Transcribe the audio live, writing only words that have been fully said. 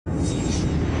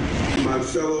my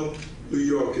fellow New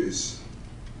Yorkers,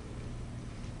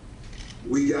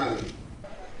 we got him.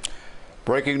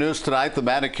 Breaking news tonight, the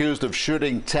man accused of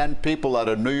shooting 10 people at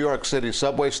a New York City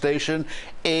subway station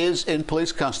is in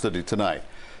police custody tonight.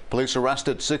 Police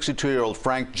arrested 62-year-old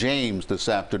Frank James this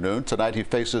afternoon. Tonight he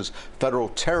faces federal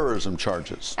terrorism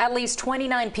charges. At least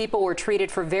 29 people were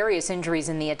treated for various injuries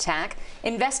in the attack.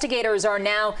 Investigators are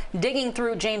now digging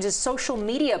through James's social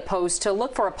media posts to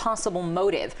look for a possible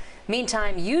motive.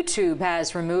 Meantime, YouTube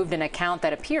has removed an account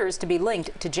that appears to be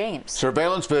linked to James.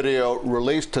 Surveillance video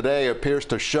released today appears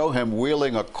to show him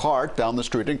wheeling a cart down the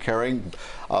street and carrying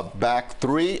back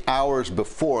 3 hours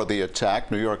before the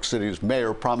attack. New York City's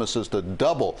mayor promises to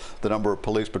double the number of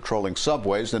police patrolling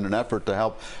subways in an effort to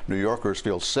help New Yorkers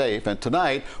feel safe. And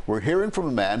tonight, we're hearing from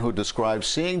a man who describes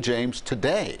seeing James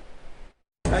today.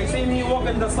 I seen him walk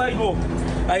in the sidewalk.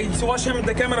 I watched him in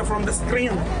the camera from the screen.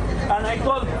 And I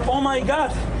thought, oh my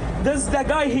God, this is the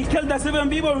guy. He killed the 7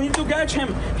 people. We need to catch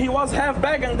him. He was half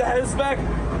back and his back.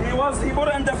 He put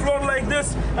it on the floor like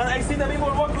this. And I see the people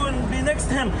walking be next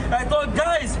to him. I thought,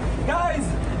 guys,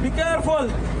 be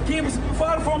careful. Keep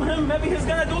far from him. Maybe he's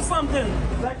going to do something.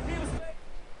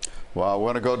 Well, I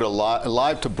want to go to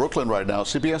live to Brooklyn right now.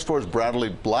 CBS 4's Bradley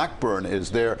Blackburn is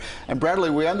there. And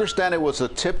Bradley, we understand it was a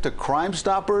tip to Crime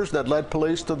Stoppers that led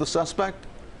police to the suspect?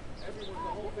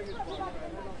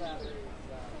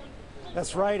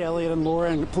 That's right, Elliot and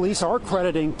Lauren. Police are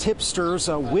crediting tipsters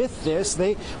with this.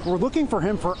 They were looking for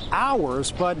him for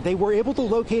hours, but they were able to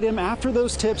locate him after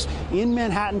those tips in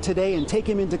Manhattan today and take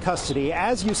him into custody.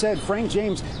 As you said, Frank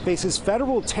James faces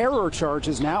federal terror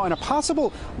charges now and a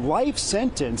possible life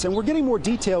sentence. And we're getting more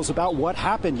details about what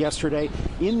happened yesterday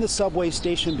in the subway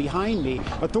station behind me.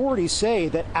 Authorities say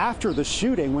that after the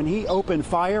shooting, when he opened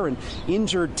fire and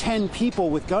injured 10 people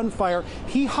with gunfire,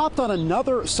 he hopped on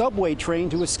another subway train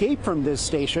to escape from this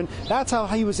station. That's how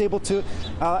he was able to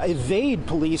evade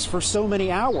police for so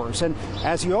many hours. And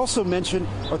as you also mentioned,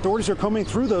 authorities are combing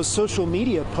through those social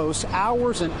media posts,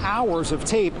 hours and hours of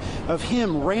tape of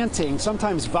him ranting,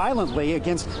 sometimes violently,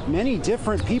 against many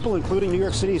different people, including New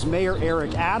York City's Mayor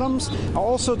Eric Adams,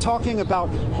 also talking about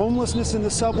homelessness in the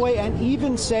subway, and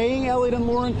even saying, Elliot and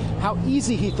Lauren, how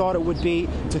easy he thought it would be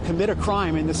to commit a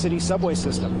crime in the city subway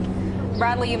system.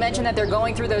 Bradley, you mentioned that they're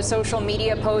going through those social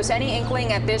media posts. Any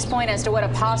inkling at this point as to what a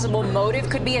possible motive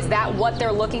could be? Is that what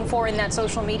they're looking for in that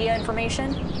social media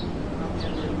information?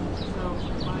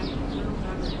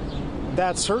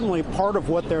 That's certainly part of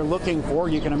what they're looking for.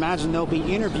 You can imagine they'll be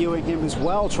interviewing him as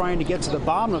well, trying to get to the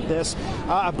bottom of this.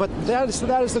 But that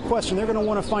is the question. They're going to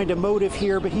want to find a motive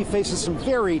here, but he faces some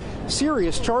very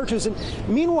serious charges. And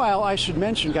meanwhile, I should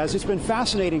mention, guys, it's been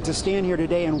fascinating to stand here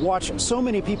today and watch so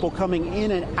many people coming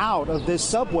in and out of this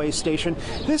subway station.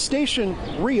 This station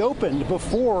reopened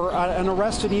before an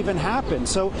arrest had even happened.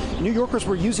 So New Yorkers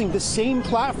were using the same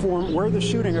platform where the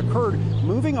shooting occurred,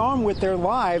 moving on with their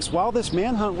lives while this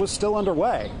manhunt was still underway.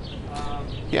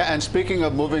 Yeah, and speaking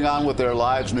of moving on with their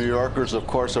lives, New Yorkers, of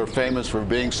course, are famous for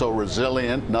being so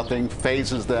resilient. Nothing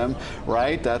phases them,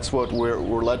 right? That's what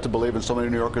we're led to believe, and so many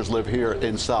New Yorkers live here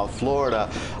in South Florida.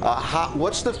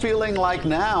 What's the feeling like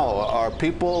now? Are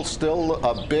people still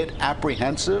a bit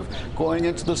apprehensive going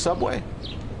into the subway?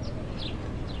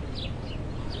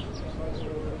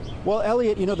 Well,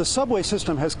 Elliot, you know, the subway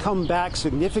system has come back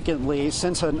significantly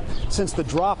since the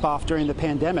drop-off during the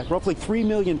pandemic. Roughly 3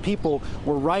 million people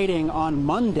were riding on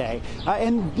Monday.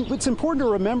 And it's important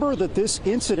to remember that this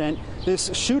incident,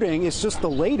 this shooting, is just the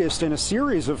latest in a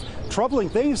series of troubling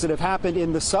things that have happened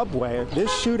in the subway.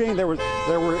 This shooting, there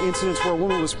were incidents where a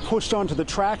woman was pushed onto the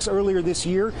tracks earlier this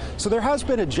year. So there has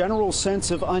been a general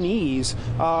sense of unease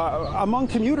among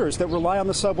commuters that rely on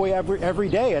the subway every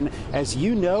day. And as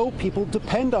you know, people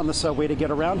depend on the subway to get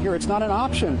around here. It's not an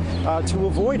option to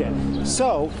avoid it.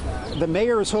 So the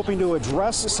mayor is hoping to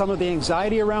address some of the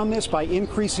anxiety around this by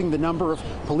increasing the number of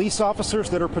police officers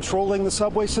that are patrolling the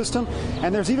subway system.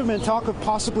 And there's even been talk of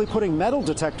possibly putting metal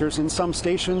detectors in some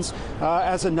stations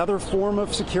as another form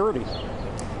of security.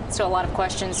 Still a lot of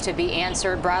questions to be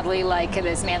answered, Bradley, like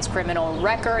this man's criminal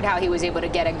record, how he was able to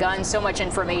get a gun, so much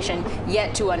information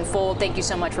yet to unfold. Thank you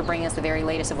so much for bringing us the very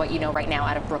latest of what you know right now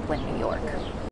out of Brooklyn, New York.